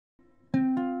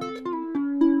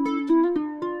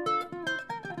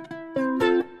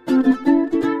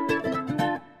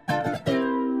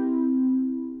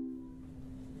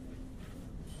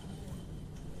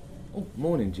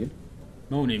Morning, Jim.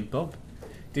 Morning, Bob.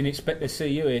 Didn't expect to see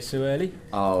you here so early.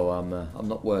 Oh, I'm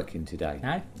not working today.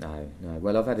 No? No.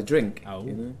 Well, I've had a drink. Oh.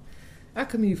 You know. How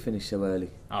come you finished so early?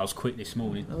 I was quick this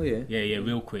morning. Oh, yeah? Yeah,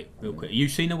 real quick. You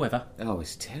seen the weather? Oh,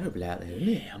 it's terrible out there, isn't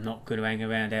it? Yeah, I'm not going to hang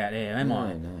around out there, am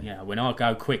I? No. Yeah, when I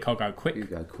go quick, I go quick. You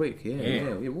go quick, yeah.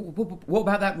 Yeah. What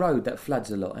about that road that floods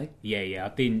a lot, eh? Yeah, I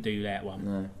didn't do that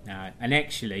one. No. And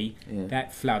actually, Yeah.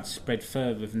 that flood spread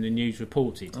further than the news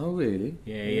reported. Oh, really?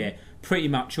 Yeah. Pretty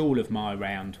much all of my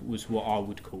round was what I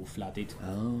would call flooded.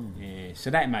 Oh. Yeah,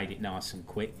 so that made it nice and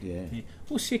quick. Yeah.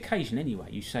 What's the occasion anyway?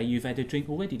 You say you've had a drink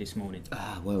already this morning.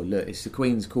 Ah, well, look, it's the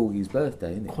Queen's Corgi's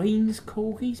birthday, isn't it? Queen's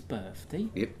Corgi's birthday?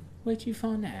 Yep. Where'd you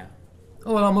find that out?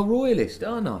 Oh, well, I'm a royalist,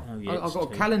 aren't I? Oh, yeah, I've got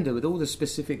it's a calendar with all the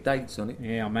specific dates on it.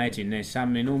 Yeah, I imagine there's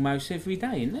something almost every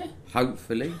day, isn't there?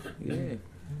 Hopefully, yeah.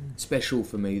 Special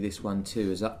for me, this one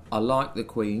too, as I like the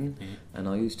Queen, and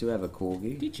I used to have a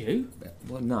corgi. Did you?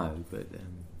 Well, no, but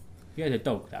You had a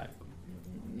dog, though.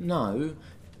 no,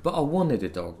 but I wanted a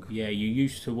dog. Yeah, you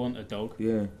used to want a dog.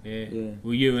 Yeah.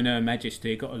 Well, you and Her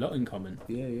Majesty got a lot in common.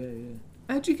 Yeah.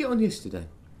 How'd you get on yesterday?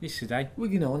 Yesterday, Well,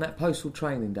 you know, on that postal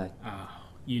training day.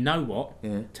 you know what?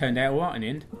 Yeah. Turned out all right in the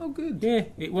end. Oh, good. Yeah,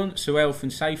 it wasn't so health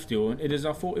and safety oriented as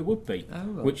I thought it would be. Oh,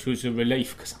 right. Which was a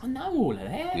relief, because I know all of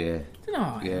that. Yeah. Don't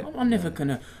I? Yeah. I'm never going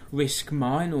to risk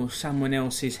mine or someone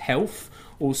else's health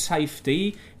or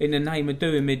safety in the name of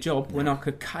doing my job when I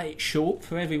could cut it short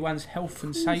for everyone's health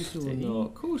and safety.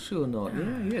 Of course you're not.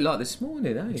 Yeah, like this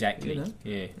morning, eh? Exactly. You know?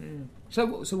 Yeah. So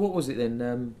what was it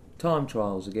then? Time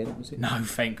trials again, was it? No,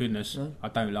 thank goodness. No? I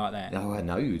don't like that. No, I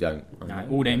know you don't. I No, know.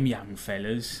 all them young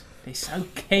fellas, they're so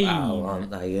keen. Wow,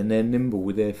 aren't they? And they're nimble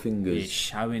with their They're fingers.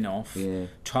 showing off. Yeah.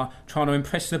 Trying to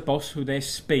impress the boss with their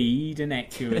speed and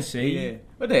accuracy. Yeah.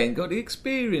 But they ain't got the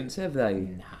experience, have they?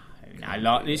 No,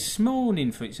 like this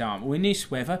morning, for example, in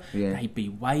this weather, Yeah. they'd be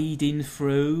wading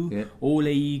through, Yeah. all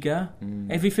eager.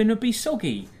 Everything would be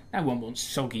soggy. No one wants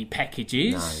soggy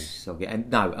packages. No, soggy.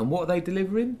 And what are they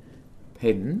delivering?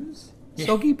 Pens?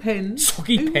 Soggy pens?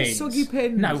 Soggy Who wants pens. Soggy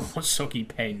pens? No one wants soggy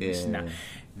pens. Yeah. No.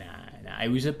 It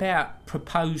was about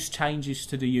proposed changes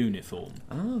to the uniform.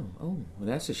 Oh, well,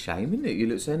 that's a shame, isn't it? You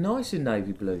look so nice in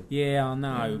navy blue. Yeah, I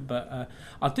know, but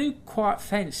I do quite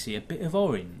fancy a bit of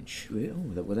orange.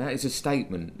 Well, that is a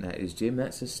statement, that is, Jim.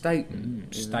 That's a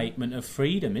statement. Statement of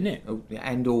freedom, innit? Oh,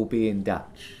 and all being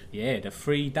Dutch. Yeah, the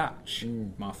Free Dutch,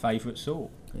 my favourite sort.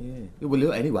 Yeah. Well,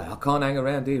 look, anyway, I can't hang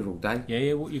around here all day.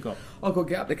 Yeah, what you got? I've got to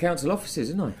get up to council offices,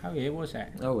 haven't I? Oh yeah, what's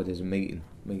that? Oh, well, there's a meeting,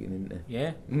 isn't there?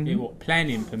 Yeah? Yeah, what,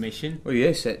 planning permission? Well,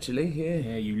 yes, actually, yeah.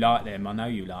 Yeah, you like them, I know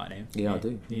you like them. Yeah, I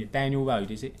do. Yeah, Daniel Road,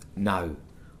 is it? No,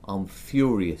 I'm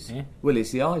furious. Yeah? Well,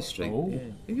 it's the High Street. Oh.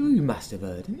 Yeah. You must have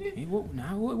heard, haven't you? Yeah,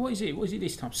 what is it? What is it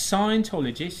this time?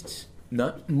 Scientologists?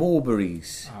 No,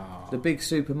 Morbury's, Oh. the big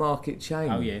supermarket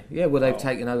chain. Oh, yeah. Yeah, well, they've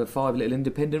taken over 5 little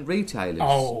independent retailers.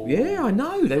 Oh. Yeah, I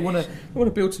know. They want to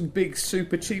build some big,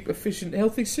 super cheap, efficient,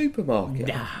 healthy supermarket.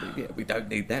 No. Yeah, we don't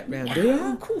need that round here.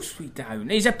 No, of course we don't.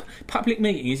 It's a public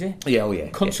meeting, is it? Yeah, oh yeah.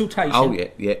 Consultation. Oh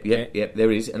yeah,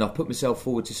 there is, and I've put myself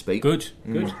forward to speak. Good.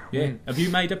 Yeah. Have you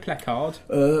made a placard?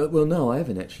 Well, no, I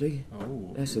haven't actually.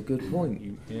 Oh. That's a good point.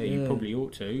 You probably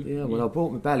ought to. Yeah, well, I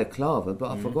brought my balaclava, but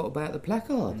I forgot about the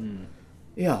placard.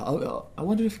 Yeah, I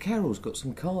wonder if Carol's got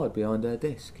some card behind her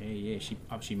desk. Yeah,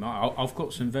 she might. I've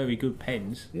got some very good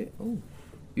pens. Yeah. Oh,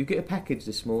 you get a package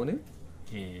this morning?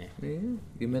 Yeah. Yeah.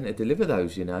 You're meant to deliver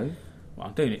those, you know. Well,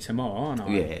 I'm doing it tomorrow, aren't I?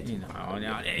 Yeah. You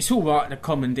know, it's all right to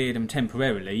commandeer them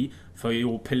temporarily for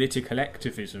your political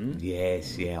activism.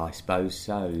 Yes, yeah, I suppose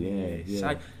so. Yeah.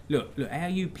 So, look, how are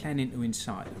you planning to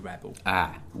incite the rabble?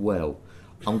 Well,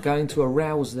 I'm going to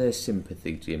arouse their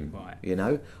sympathy, Jim. Right. You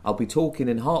know, I'll be talking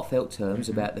in heartfelt terms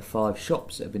about the 5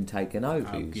 shops that have been taken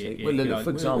over. You see. yeah, Well, look, yeah.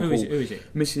 for example, Who is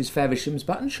it? Mrs. Favisham's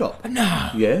button shop. No.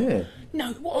 Yeah.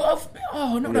 No, what?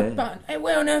 Not a button. Hey,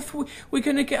 where on earth we're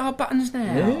going to get our buttons now?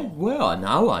 Yeah, well, I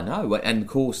know. And, of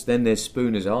course, then there's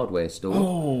Spooner's hardware store.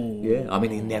 Oh. Yeah, I mean,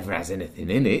 he never has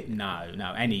anything in it. No,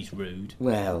 and he's rude.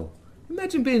 Well,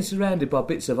 imagine being surrounded by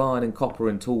bits of iron and copper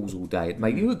and tools all day. It'd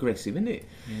make you aggressive, innit?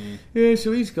 Yeah,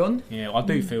 so he's gone. Yeah, I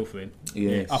do feel for him.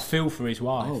 Yes. Yeah, I feel for his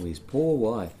wife. Oh, his poor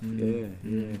wife.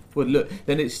 Yeah. Well, look,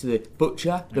 then it's the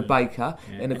butcher, the baker,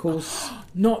 and, of course,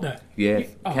 Not the...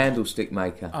 candlestick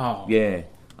maker. Oh. Yeah.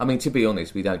 I mean, to be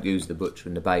honest, we don't use the butcher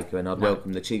and the baker, and I'd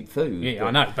welcome the cheap food. Yeah,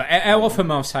 I know, but how often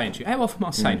am I saying to you? How often am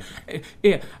I saying,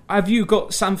 have you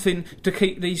got something to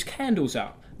keep these candles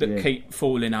up that keep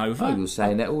falling over? Oh, you're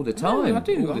saying that all the time. I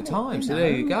do. All the time. So know.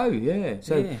 there you go, yeah.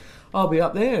 So I'll be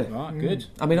up there. Right, good.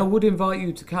 I mean, I would invite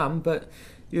you to come, but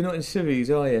you're not in Ciries,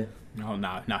 are you? Oh,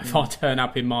 no. If I turn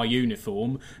up in my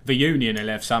uniform, the union will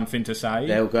have something to say.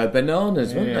 They'll go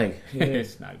bananas, won't they? Yeah.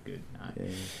 It's no good, no.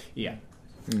 Yeah.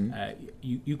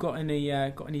 You got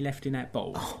any left in that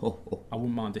bottle? I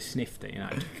wouldn't mind a snifter,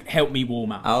 Help me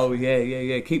warm up. Oh,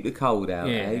 yeah. Keep the cold out,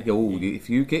 eh? Oh, if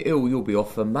you get ill, you'll be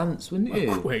off for months, wouldn't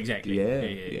you? Well, exactly.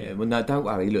 Yeah. Well, no, don't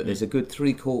worry. Look, there's a good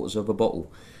 3/4 of a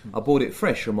bottle. I bought it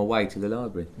fresh on my way to the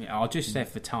library. Yeah, I'll just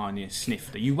have the tiniest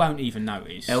snifter. You won't even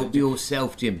notice. Help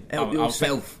yourself, Jim. Help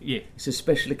yourself. Yeah. It's a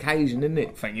special occasion, isn't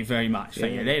it? Thank you very much.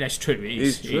 Thank you. That's true.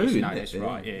 It's true, isn't No, it? that's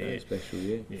right. Yeah. Very special,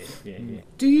 Yeah.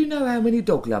 Do you know how many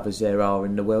dog lovers there are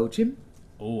in the world, Jim?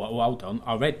 Oh, hold on.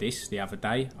 I read this the other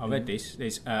day.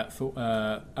 There's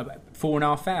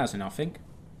 4,500, I think.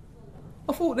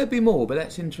 I thought there'd be more, but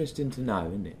that's interesting to know,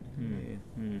 isn't it?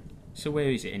 So where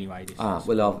is it anyway? I've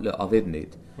hidden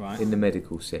it in the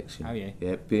medical section. Oh, yeah.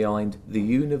 Yeah, behind the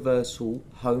Universal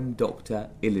Home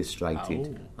Doctor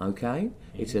Illustrated. Oh. Okay?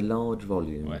 It's a large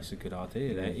volume. Well, that's a good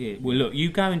idea. That. Yeah. Well, look, you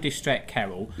go and distract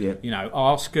Carol. Yeah.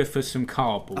 Ask her for some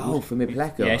cardboard. Oh, for my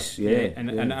placards. Yes.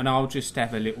 And I'll just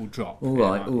have a little drop. All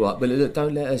right. But look,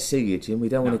 don't let her see you, Jim. We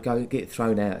don't want to get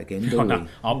thrown out again, do we? No,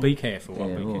 I'll be careful.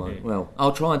 All right. Well,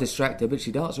 I'll try and distract her, but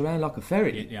she darts around like a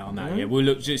ferret. Yeah, I know. Yeah. Well,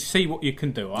 look, just see what you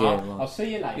can do. I'll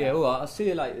see you later. Yeah, all right. I'll see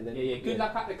you later then. Yeah. Good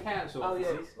luck at the council. Oh,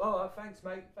 yeah. All right. Thanks,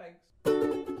 mate. Thanks.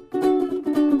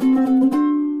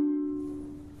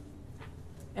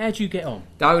 How'd you get on?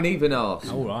 Don't even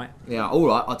ask. All right. Yeah, all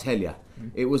right, I'll tell you.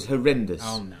 It was horrendous.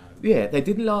 Oh, no. Yeah, they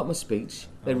didn't like my speech.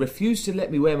 They refused to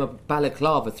let me wear my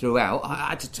balaclava throughout. I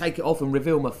had to take it off and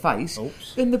reveal my face.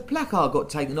 Oops. Then the placard got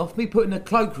taken off me, put in a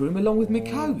cloakroom along with my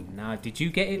coat. No, did you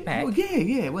get it back? Well,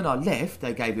 yeah. When I left,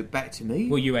 they gave it back to me.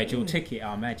 Well, you had your ticket,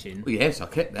 I imagine. Well, yes, I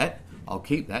kept that. I'll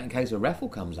keep that in case a raffle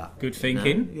comes up. Good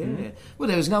thinking. Yeah. Well,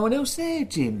 there was no one else there,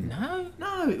 Jim.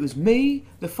 No, it was me,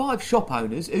 the 5 shop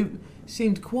owners who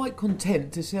seemed quite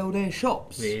content to sell their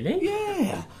shops. Really?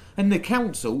 Yeah. And the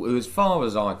council, who, as far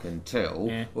as I can tell,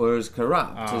 were as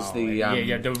corrupt as the...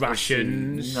 the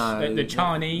Russians, the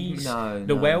Chinese,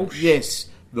 the Welsh. Yes,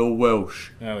 the Welsh.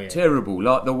 Oh, yeah. Terrible,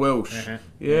 like the Welsh. Uh-huh.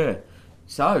 Yeah.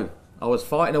 So, I was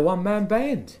fighting a one-man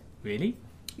band. Really?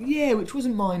 Yeah, which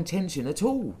wasn't my intention at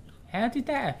all. How did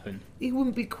that happen? He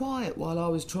wouldn't be quiet while I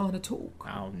was trying to talk.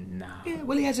 Oh, no. Yeah,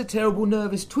 well, he has a terrible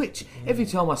nervous twitch. Every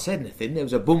time I said anything, there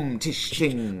was a boom, tish,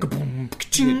 ting.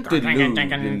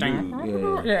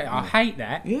 Yeah, I hate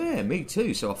that. Yeah, me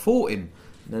too. So I fought him.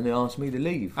 And then they asked me to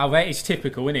leave. Oh, that is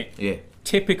typical, isn't it? Yeah.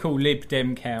 Typical Lib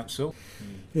Dem council.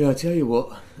 Yeah, I tell you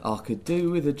what, I could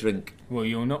do with a drink. Well,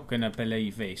 you're not going to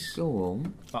believe this. Go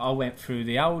on. But I went through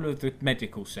the whole of the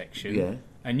medical section. Yeah.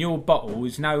 And your bottle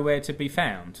is nowhere to be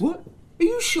found. What? Are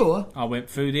you sure? I went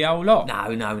through the whole lot. No.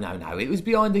 It was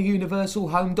behind the Universal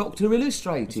Home Doctor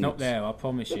Illustrated. It's not there, I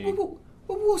promise you.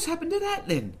 Well, what's happened to that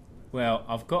then? Well,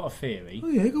 I've got a theory. Oh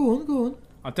yeah, go on.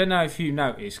 I don't know if you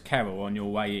noticed Carol on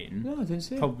your way in. No, I didn't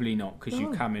see it. Probably not, because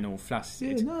you come in all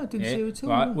flustered. Yeah, no, I didn't see her at all.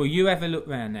 Right, no. well, you have a look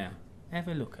round now. Have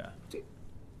a look at her.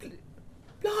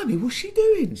 Blimey, what's she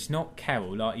doing? It's not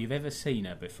Carol like you've ever seen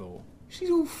her before. She's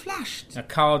all flushed. Her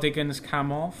cardigan's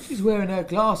come off. She's wearing her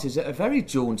glasses at a very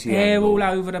jaunty Hair angle. all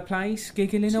over the place,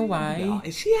 giggling away. No,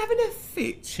 is she having a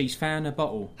fit? She's found a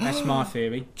bottle. That's my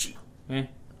theory. Yeah.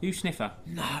 You sniff her.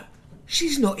 No,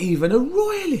 she's not even a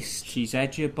royalist. She's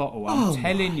had your bottle, I'm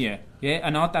telling you. Yeah,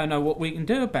 and I don't know what we can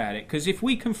do about it, because if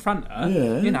we confront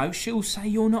her, she'll say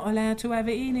you're not allowed to have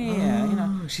it in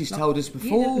here. She's told us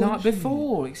before. Yeah,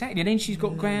 before, exactly. And then she's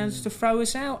got grounds to throw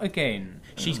us out again.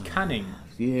 She's cunning.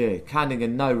 Yeah, cunning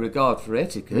and no regard for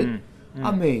etiquette.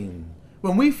 I mean,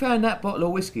 when we found that bottle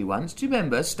of whiskey once, do you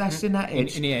remember, stashed in that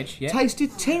edge? In the edge, yeah.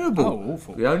 Tasted terrible. Oh,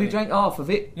 awful. We only drank half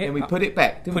of it, and we put it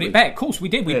back, didn't we? Put it back, of course we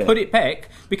did. We put it back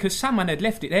because someone had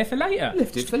left it there for later.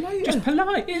 Left it for later. Just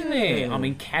polite, isn't it? I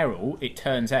mean, Carol, it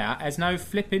turns out, has no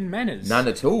flipping manners. None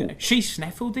at all. She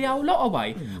snaffled the whole lot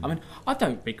away. I mean, I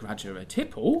don't begrudge her a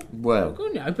tipple. Well.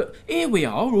 But here we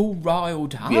are, all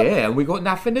riled up. Yeah, and we got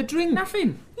nothing to drink.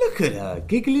 Nothing. Look at her,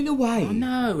 giggling away. I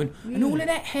know, and all of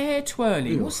that hair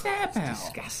twirling. What's that about? It's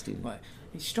disgusting. Well,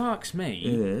 it strikes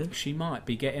me she might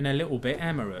be getting a little bit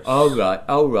amorous. Oh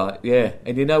right, yeah.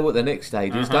 And you know what the next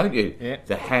stage is, don't you? Yeah.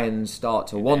 The hands start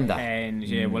to wander.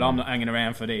 And well, I'm not hanging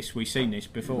around for this. We've seen this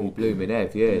before. We blooming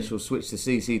have, yeah. She'll switch the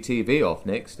CCTV off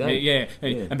next, eh? Yeah.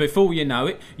 And before you know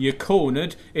it, you're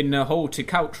cornered in the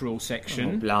horticultural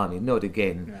section. Oh, blimey, not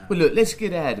again. Yeah. Well, look, let's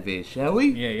get out of here, shall we?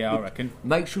 Yeah, I reckon.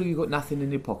 Make sure you've got nothing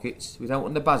in your pockets. We don't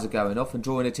want the buzzer going off and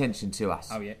drawing attention to us.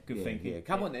 Oh, yeah, good thinking. Yeah.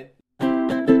 Come on then.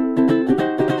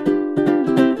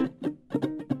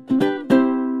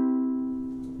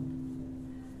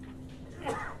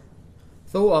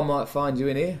 thought I might find you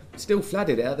in here. Still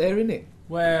flooded out there, isn't it?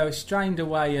 Well, it's drained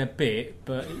away a bit,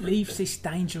 but it leaves this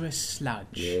dangerous sludge.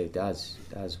 Yeah, it does.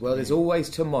 It does. Well, there's always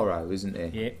tomorrow, isn't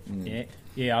there?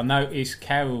 Yeah. I noticed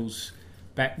Carol's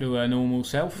back to her normal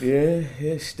self. Yeah,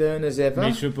 stern as ever.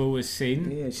 Miserable as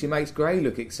sin. Yeah, she makes Gray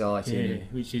look exciting. Yeah,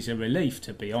 which is a relief,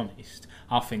 to be honest.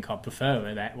 I think I prefer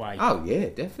her that way. Oh, yeah,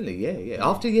 definitely, yeah.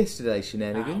 After yesterday's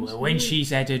shenanigans. Well, when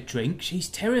she's had a drink, she's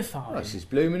terrifying. Oh, she's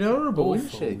blooming horrible,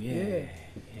 Awful, isn't she? yeah.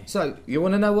 So, you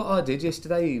want to know what I did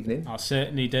yesterday evening? I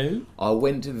certainly do. I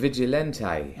went to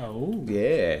Vigilante. Oh.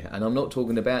 Yeah, and I'm not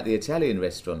talking about the Italian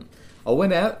restaurant. I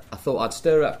went out, I thought I'd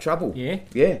stir up trouble. Yeah?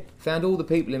 Yeah, found all the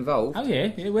people involved. Oh, yeah?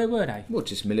 Where were they? Well,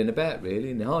 just milling about,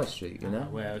 really, in the high street, you know.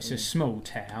 Well, it's a small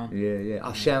town. Yeah.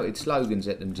 I shouted slogans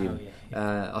at them, Jim. Oh,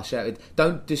 yeah. I shouted,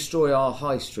 "Don't destroy our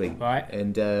high street." Right.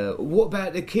 And what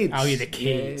about the kids? Oh, yeah, the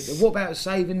kids. Yeah. What about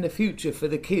saving the future for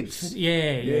the kids?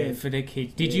 Yeah, for the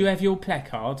kids. Did you have your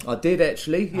placard? I did,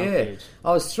 actually, yeah. good.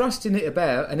 I was thrusting it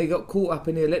about and it got caught up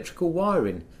in the electrical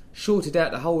wiring. Shorted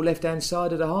out the whole left-hand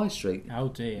side of the high street. Oh,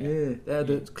 dear. Yeah, they had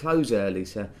to close early,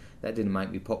 so that didn't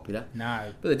make me popular.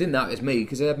 No. But they didn't notice me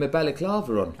because I had my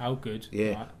balaclava on. Oh, good.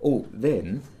 Yeah. Right. Oh,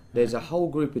 then there's a whole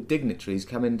group of dignitaries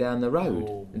coming down the road,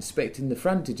 Oh. inspecting the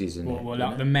frontages and that. Well, you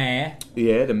like know? the mayor.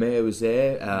 Yeah, the mayor was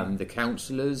there, the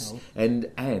councillors, Oh.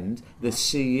 and the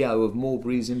CEO of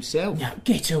Morebury's himself. Now,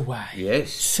 get away.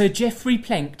 Yes. Sir Geoffrey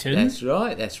Plankton. That's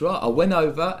right. I went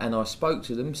over and I spoke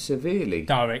to them severely.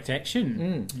 Direct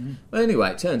action. Well, anyway,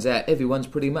 it turns out everyone's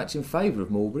pretty much in favour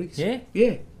of Morebury's. Yeah?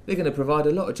 Yeah, they're going to provide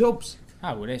a lot of jobs.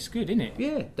 Oh, well, that's good, isn't it?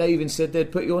 Yeah, they even said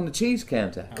they'd put you on the cheese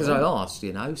counter. Because I asked,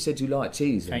 said you like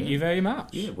cheese. Thank you very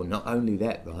much. Yeah, well, not only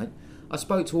that, right? I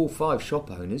spoke to all 5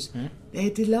 shop owners. They're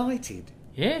delighted.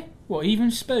 Yeah? What, even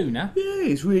Spooner? Yeah,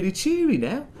 he's really cheery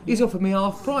now. He's offered me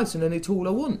half price and then it's all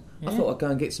I want. I thought I'd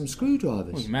go and get some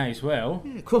screwdrivers. Well, you may as well.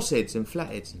 Yeah, crossheads and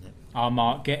flatheads and that. I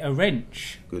might get a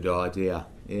wrench. Good idea,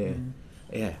 yeah.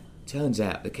 Yeah, turns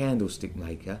out the candlestick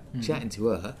maker, chatting to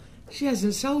her, she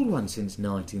hasn't sold one since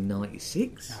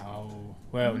 1996. Oh,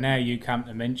 well, now you come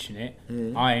to mention it,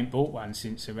 I ain't bought one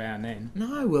since around then.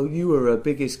 No, well, you were her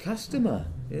biggest customer,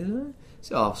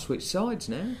 So I've switched sides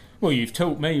now. Well, you've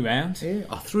taught me round. Yeah,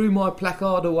 I threw my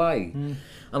placard away.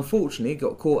 Unfortunately,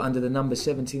 got caught under the number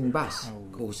 17 bus.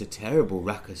 Caused a terrible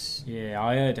ruckus. Yeah,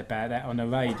 I heard about that on the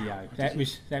radio. That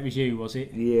was you, was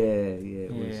it? Yeah,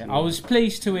 it was. Yeah. I was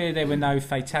pleased to hear there were no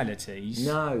fatalities.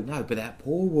 No, but that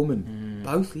poor woman,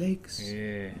 both legs.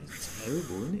 Yeah. It's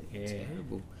terrible, isn't it? Yeah.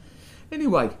 Terrible.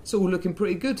 Anyway, it's all looking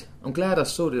pretty good. I'm glad I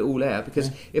sorted it all out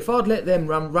because if I'd let them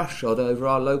run roughshod over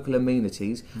our local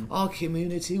amenities, our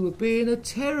community would be in a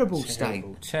terrible state.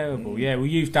 Terrible. Yeah, well,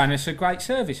 you've done us a great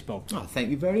service, Bob. Oh, thank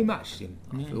you very much, Jim.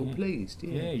 I feel pleased.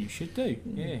 Yeah, you should do.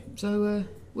 Yeah. So,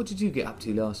 what did you get up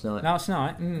to last night? Last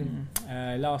night?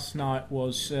 Last night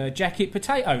was jacket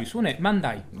potatoes, wasn't it?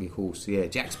 Monday. Of course, yeah.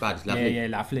 Jack Spud's lovely. Yeah,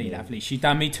 lovely. She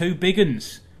done me 2 big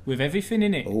uns with everything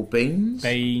in it. All beans?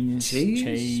 Beans,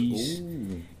 cheese,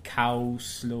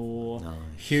 coleslaw, Nice.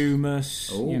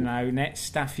 hummus, Ooh. that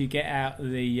stuff you get out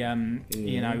of the, in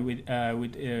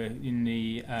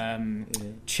the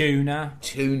tuna.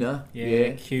 Tuna.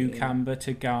 Cucumber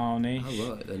to garnish.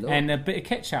 Oh, right, a lot. And a bit of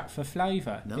ketchup for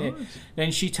flavour. Nice. Yeah.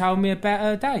 Then she told me about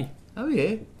her day. Oh,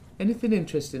 yeah. Anything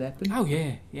interesting happened? Oh,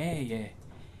 yeah.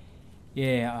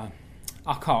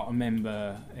 I can't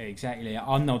remember exactly.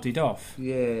 I nodded off.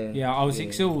 Yeah. I was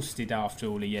exhausted after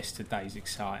all of yesterday's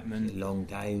excitement. A long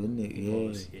day, wasn't it? It Yeah,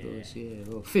 was, yeah.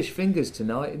 Well, fish fingers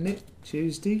tonight, isn't it?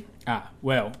 Tuesday.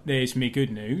 Well, there's me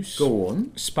good news. Go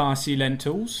on. Spicy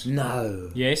lentils. No.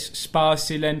 Yes,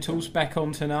 spicy lentils back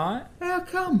on tonight. How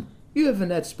come? You haven't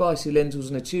had spicy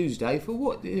lentils on a Tuesday for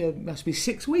what? Must be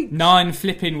 6 weeks. 9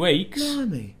 flipping weeks.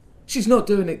 Blimey. She's not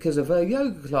doing it because of her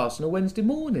yoga class on a Wednesday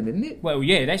morning, isn't it? Well,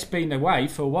 yeah, that's been the way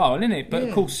for a while, isn't it? But,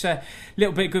 of course, a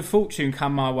little bit of good fortune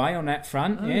come my way on that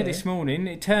front. Yeah, this morning.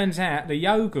 It turns out the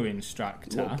yoga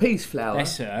instructor... What, Peace Flower?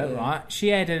 That's her, right? She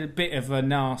had a bit of a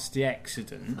nasty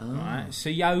accident, right? So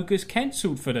yoga's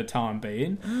cancelled for the time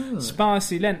being.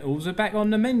 Spicy lentils are back on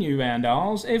the menu round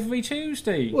ours every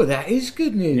Tuesday. Well, that is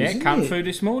good news, isn't come it? through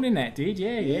this morning, that did.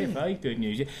 Yeah, very good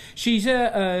news. She's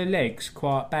hurt her legs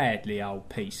quite badly, old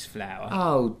Peace Flower.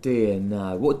 Oh dear,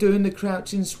 no. What, doing the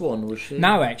crouching swan, was she?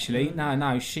 No, actually,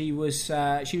 no. She was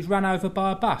run over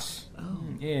by a bus.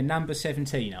 Yeah, number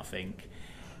 17, I think.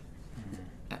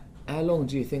 How long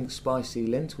do you think Spicy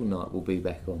Lentil Night will be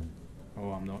back on?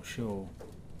 Oh, I'm not sure.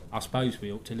 I suppose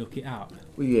we ought to look it up.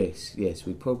 Well, yes,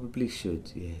 we probably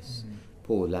should, yes.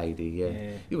 Poor lady, yeah.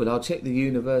 Yeah. Well, I'll check the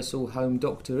Universal Home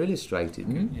Doctor Illustrated.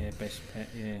 Yeah, best pet,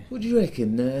 yeah. What do you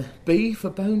reckon? B for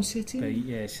bone sitting? B,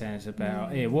 yeah, sounds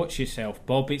about. Here, watch yourself,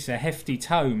 Bob. It's a hefty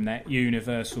tome, that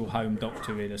Universal Home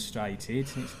Doctor Illustrated.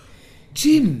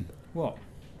 Jim! What?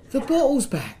 The bottle's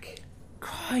back.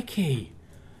 Crikey!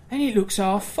 And it looks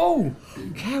half full.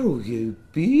 Carol, you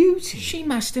beauty. She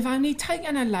must have only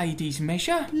taken a lady's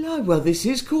measure. No, well, this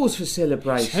is cause for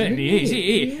celebration. Certainly is,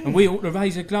 Yeah. And we ought to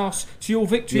raise a glass to your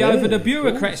victory over the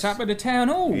bureaucrats up at the town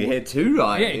hall. Yeah, too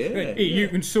right. Yeah, you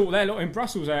can sort that lot in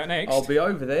Brussels out next. I'll be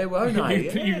over there, won't I?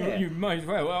 You may as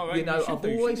well. I've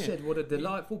always said what a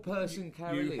delightful person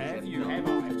Carol is. You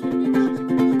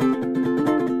have.